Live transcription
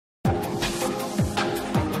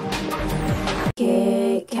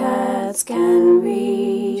Kit Kats can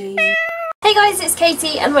read. Hey guys, it's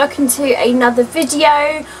Katie and welcome to another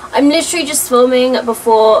video. I'm literally just filming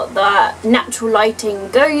before the natural lighting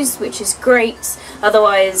goes, which is great.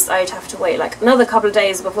 Otherwise I'd have to wait like another couple of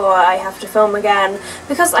days before I have to film again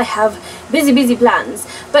because I have busy plans.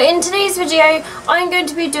 But in today's video I'm going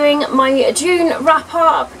to be doing my June wrap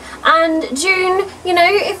up. And June, you know,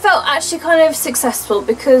 it felt actually kind of successful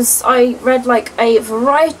because I read like a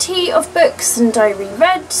variety of books and I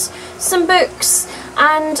reread some books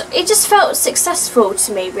and it just felt successful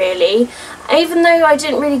to me really. Even though I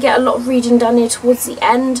didn't really get a lot of reading done here towards the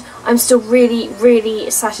end, I'm still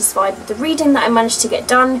really satisfied with the reading that I managed to get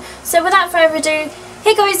done. So without further ado,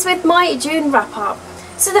 here goes with my June wrap up.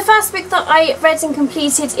 So the first book that I read and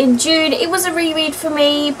completed in June, it was a reread for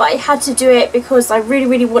me, but I had to do it because I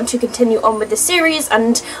really want to continue on with the series,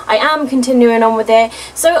 and I am continuing on with it.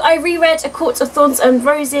 So I reread A Court of Thorns and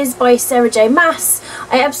Roses by Sarah J Maas.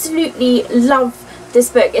 I absolutely love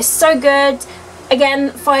this book. It's so good.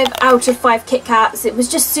 Again, 5 out of 5 Kit Kats. It was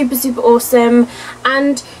just super awesome.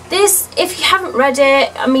 And this, if you haven't read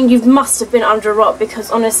it, I mean, you must have been under a rock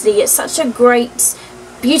because honestly, it's such a great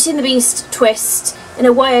Beauty and the Beast twist in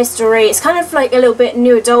a YA story. It's kind of like a little bit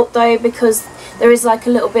new adult though, because there is like a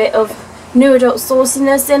little bit of new adult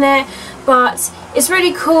sauciness in it, but it's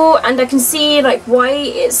really cool and I can see like why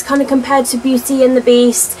it's kind of compared to Beauty and the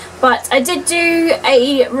Beast. But I did do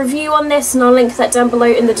a review on this and I'll link that down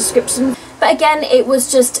below in the description. But again, it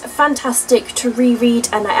was just fantastic to reread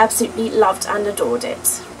and I absolutely loved and adored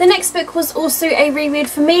it. The next book was also a reread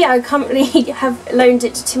for me. I currently have loaned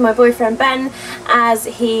it to my boyfriend Ben as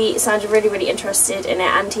he sounded really interested in it,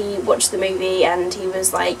 and he watched the movie and he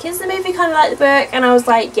was like, is the movie kind of like the book? And I was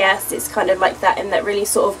like, yes, it's kind of like that in that really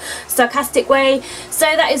sort of sarcastic way. So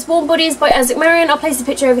that is Warm Bodies by Isaac Marion. I'll place a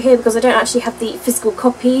picture over here because I don't actually have the physical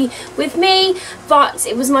copy with me, but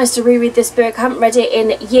it was nice to reread this book. I haven't read it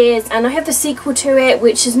in years and I have the sequel to it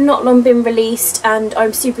which has not long been released, and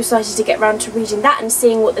I'm super excited to get around to reading that and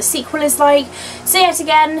seeing what the sequel is like. So yet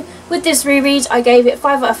again, with this reread I gave it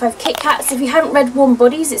 5 out of 5 Kit Kats. If you haven't read Warm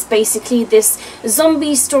Bodies, it's basically this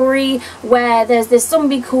zombie story where there's this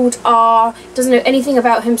zombie called R, doesn't know anything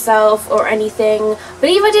about himself or anything. I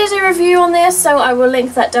believe I did a review on this, so I will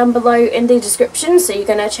link that down below in the description so you're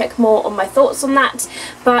going to check more on my thoughts on that.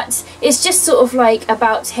 But it's just sort of like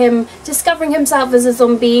about him discovering himself as a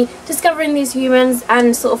zombie, discovering these humans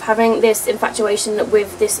and sort of having this infatuation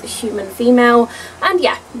with this human female. And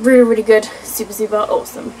yeah, really good, super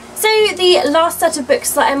awesome. So the last set of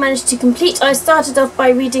books that I managed to complete, I started off by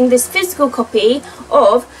reading this physical copy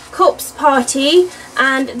of Corpse Party,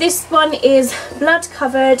 and this one is blood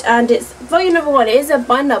covered and it's volume number 1. It is a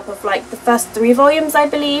bind up of like the first 3 volumes I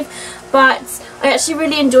believe, but I actually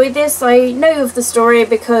really enjoyed this. I know of the story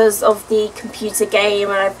because of the computer game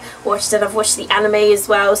and I've watched it, I've watched the anime as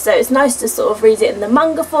well, so it's nice to sort of read it in the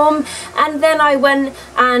manga form. And then I went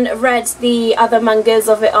and read the other mangas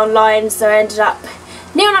of it online, so I ended up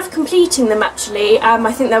near enough completing them actually.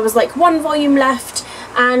 I think there was like 1 volume left,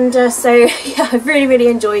 and so yeah, I really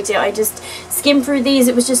enjoyed it. I just skimmed through these.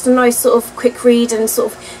 It was just a nice sort of quick read and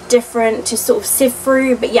sort of different to sort of sift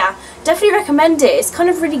through, but yeah, definitely recommend it. It's kind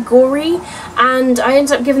of really gory and I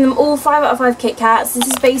ended up giving them all 5 out of 5 Kit Kats. This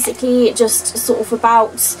is basically just sort of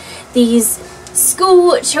about these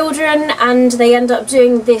school children and they end up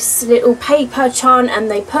doing this little paper chant and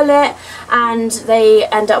they pull it and they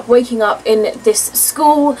end up waking up in this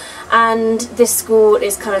school, and this school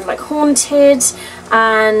is kind of like haunted,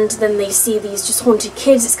 and then they see these just haunted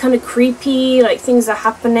kids. It's kind of creepy, like things are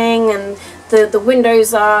happening and the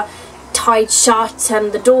windows are tied shut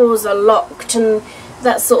and the doors are locked and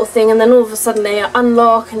that sort of thing, and then all of a sudden they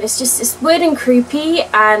unlock and it's weird and creepy.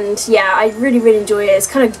 And yeah, I really enjoy it. It's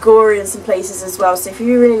kind of gory in some places as well, so if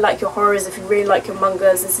you really like your horrors, if you really like your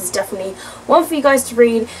mangas, this is definitely one for you guys to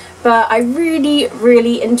read. But I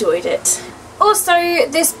really enjoyed it. Also,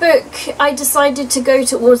 this book, I decided to go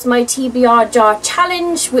towards my TBR Jar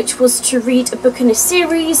challenge, which was to read a book in a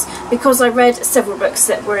series, because I read several books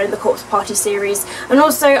that were in the Corpse Party series. And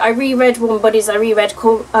also, I reread Warm Bodies, I reread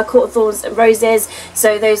Court of Thorns and Roses,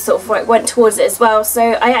 so those sort of like went towards it as well. So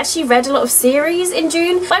I actually read a lot of series in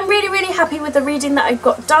June. But I'm really happy with the reading that I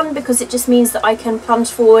got done, because it just means that I can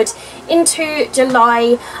plunge forward into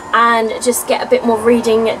July and just get a bit more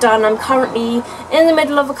reading done. I'm currently in the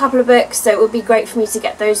middle of a couple of books, so it will would be great for me to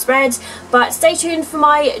get those read. But stay tuned for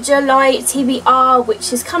my July TBR,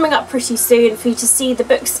 which is coming up pretty soon, for you to see the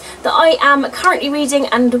books that I am currently reading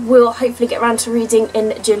and will hopefully get around to reading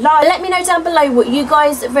in July. Let me know down below what you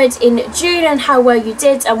guys read in June and how well you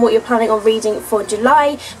did and what you're planning on reading for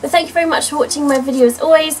July. But thank you very much for watching my video as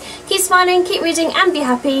always. Keep smiling, keep reading and be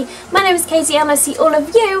happy. My name is Katie and I see all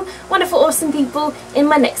of you wonderful awesome people in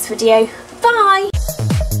my next video. Bye!